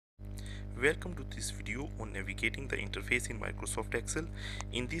Welcome to this video on navigating the interface in Microsoft Excel.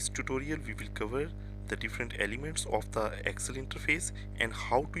 In this tutorial we will cover the different elements of the Excel interface and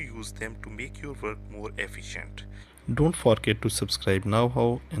how to use them to make your work more efficient. Don't forget to subscribe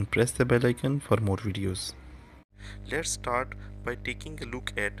now and press the bell icon for more videos. Let's start by taking a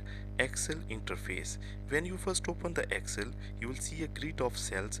look at Excel interface. When you first open the Excel, you will see a grid of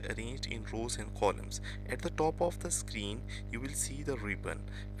cells arranged in rows and columns. At the top of the screen, you will see the ribbon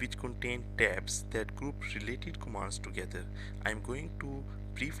which contain tabs that group related commands together. I am going to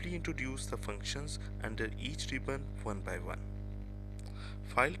briefly introduce the functions under each ribbon one by one.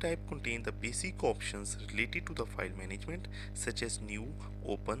 File type contain the basic options related to the file management such as new,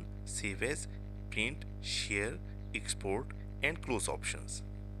 open, save as, print, share, export and close options.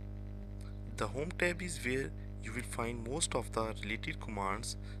 The home tab is where you will find most of the related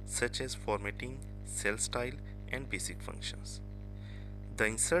commands such as formatting, cell style and basic functions. The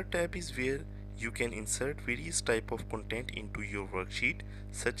insert tab is where you can insert various type of content into your worksheet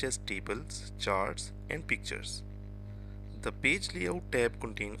such as tables, charts and pictures. The page layout tab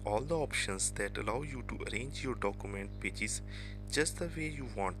contains all the options that allow you to arrange your document pages just the way you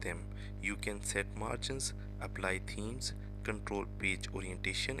want them. You can set margins, apply themes, control page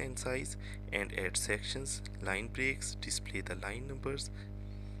orientation and size, and add sections, line breaks, display the line numbers.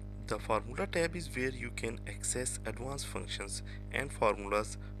 The formula tab is where you can access advanced functions and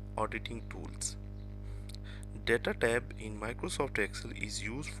formulas auditing tools. Data tab in Microsoft Excel is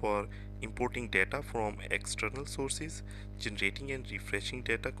used for importing data from external sources, generating and refreshing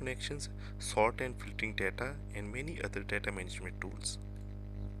data connections, sort and filtering data, and many other data management tools.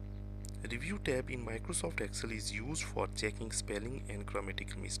 Review tab in Microsoft Excel is used for checking spelling and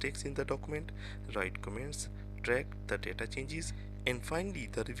grammatical mistakes in the document, write comments, track the data changes, and finally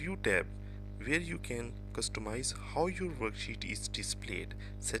the Review tab where you can customize how your worksheet is displayed,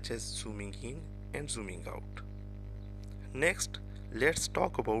 such as zooming in and zooming out. Next, let's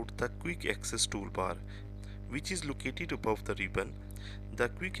talk about the Quick Access Toolbar, which is located above the ribbon. The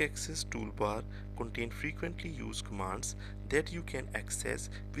Quick Access Toolbar contains frequently used commands that you can access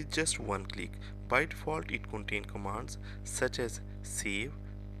with just one click. By default, it contains commands such as save,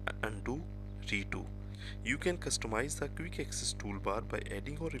 undo, redo. You can customize the Quick Access Toolbar by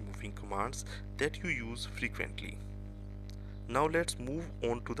adding or removing commands that you use frequently. Now let's move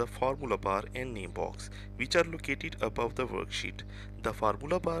on to the formula bar and name box, which are located above the worksheet. The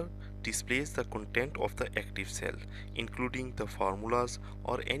formula bar displays the content of the active cell, including the formulas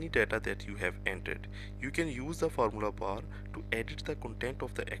or any data that you have entered. You can use the formula bar to edit the content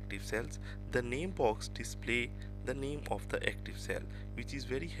of the active cells. The name box displays the name of the active cell, which is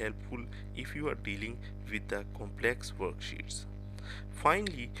very helpful if you are dealing with the complex worksheets.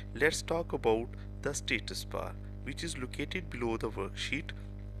 Finally, let's talk about the status bar, which is located below the worksheet.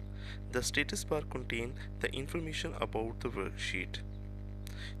 The status bar contains the information about the worksheet.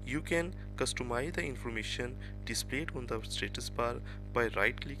 You can customize the information displayed on the status bar by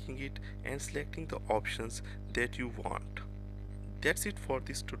right-clicking it and selecting the options that you want. That's it for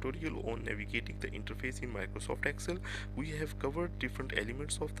this tutorial on navigating the interface in Microsoft Excel. We have covered different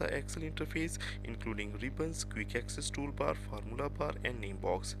elements of the Excel interface, including ribbons, quick access toolbar, formula bar and name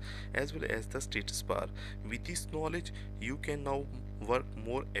box, as well as the status bar. With this knowledge, you can now work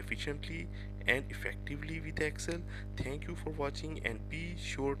more efficiently and effectively with Excel. Thank you for watching and be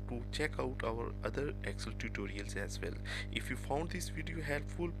sure to check out our other Excel tutorials as well. If you found this video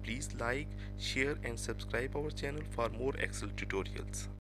helpful, please like, share and subscribe our channel for more Excel tutorials.